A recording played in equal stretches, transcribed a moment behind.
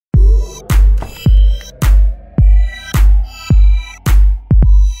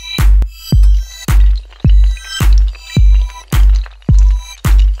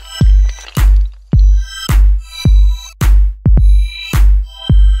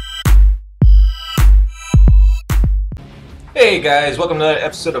Hey guys, welcome to another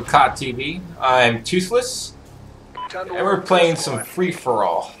episode of CODtv. I'm Toothless, and we're playing some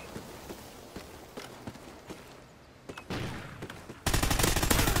free-for-all.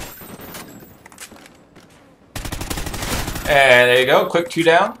 And there you go, quick 2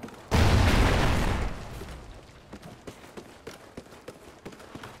 down.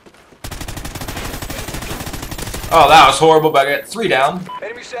 Oh, that was horrible, but I got 3 down.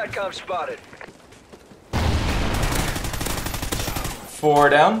 Enemy SATCOM spotted.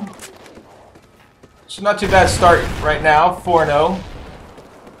 4 down. So not too bad start right now, 4-0.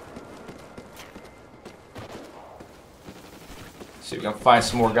 See if we can find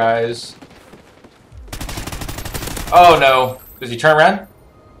some more guys. Oh no. Does he turn around?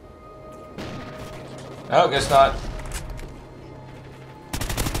 No, guess not.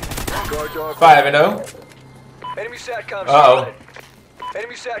 5-0. Enemy SATCOM spotted.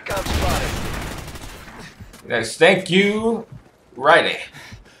 Enemy SATCOM spotted. Yes, thank you. Righty.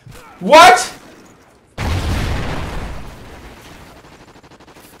 What?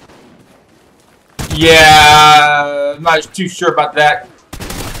 Yeah, I'm not too sure about that.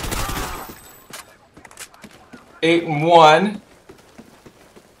 8-1.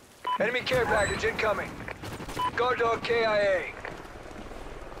 Enemy care package incoming. Guard dog KIA.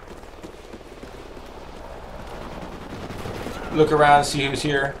 Look around, see who's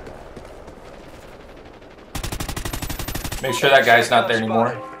here. Make sure that guy's not there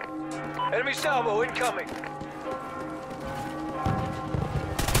anymore. Enemy salvo incoming.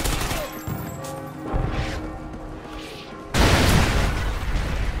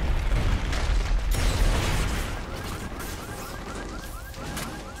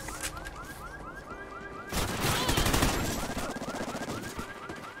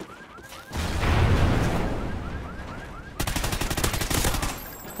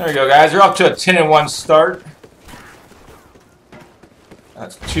 There we go, guys. We're up to a 10-1 start.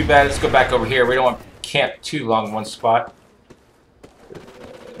 That's too bad. Let's go back over here. We don't want to camp too long in one spot.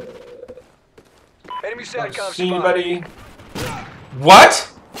 Enemy SATCOM See spotted. anybody?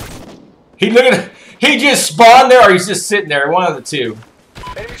 What? He just spawned there, or he's just sitting there. One of the two.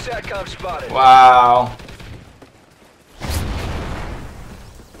 Enemy SATCOM spotted. Wow.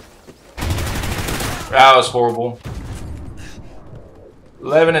 That was horrible.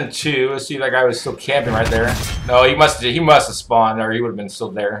 11-2. Let's see if that guy was still camping right there. No, he must have spawned, or he would have been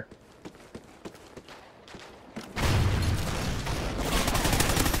still there.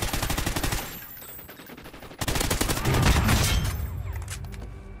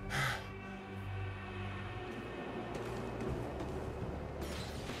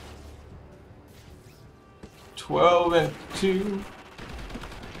 $12-2.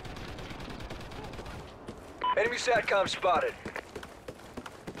 Enemy SATCOM spotted.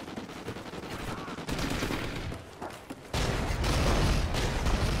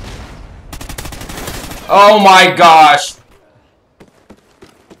 Oh my gosh!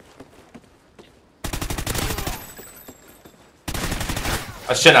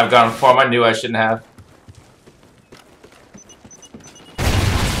 I shouldn't have gone for him. I knew I shouldn't have.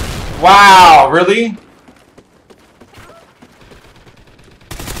 Wow, really?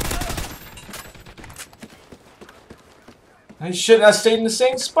 I shouldn't have stayed in the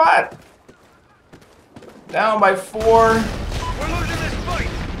same spot. Down by 4. We're losing this fight.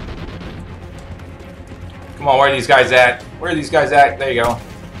 Come on, where are these guys at? Where are these guys at? There you go.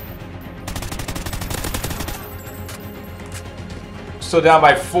 Still down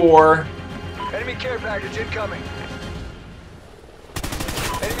by 4. Enemy care package incoming.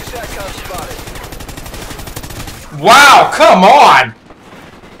 Enemy SATCOM spotted. Wow, come on!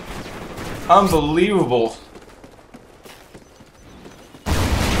 Unbelievable.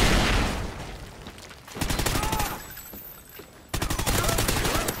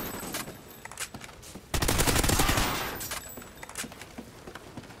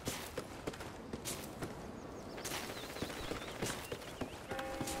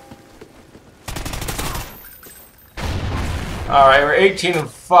 Alright, we're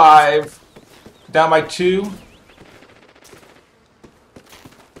 18-5. Down by 2.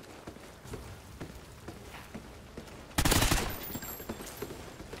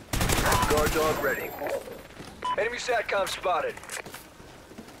 Guard dog ready. Enemy SATCOM spotted.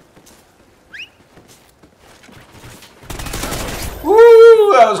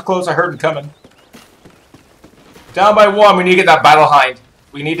 Woo! That was close. I heard him coming. Down by 1. We need to get that battle hind.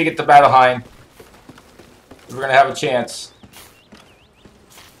 We need to get the battle hind. We're going to have a chance.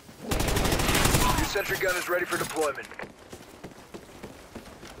 Your sentry gun is ready for deployment.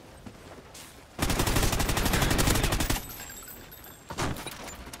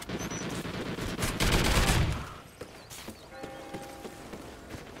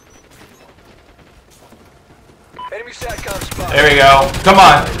 Enemy SATCOM spotted. There we go. Come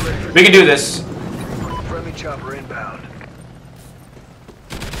on. We can do this. Friendly chopper inbound.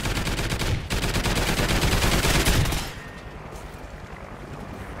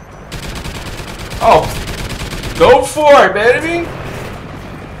 Oh. Go for it, baby.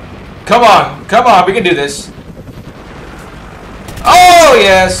 Come on. Come on. We can do this. Oh,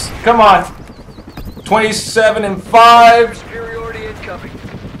 yes. Come on. 27 and 5. Superiority incoming.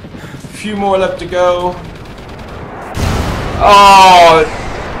 A few more left to go. Oh.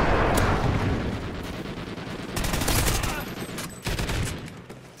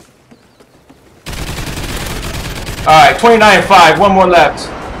 Alright, 29 and 5. One more left.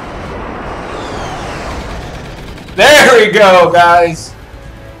 There we go, guys.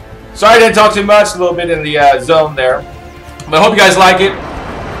 Sorry I didn't talk too much. A little bit in the zone there. But I hope you guys like it.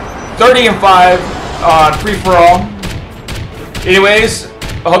 30 and 5 on free-for-all. Anyways,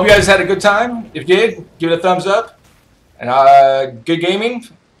 I hope you guys had a good time. If you did, give it a thumbs up. And good gaming.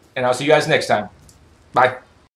 And I'll see you guys next time. Bye.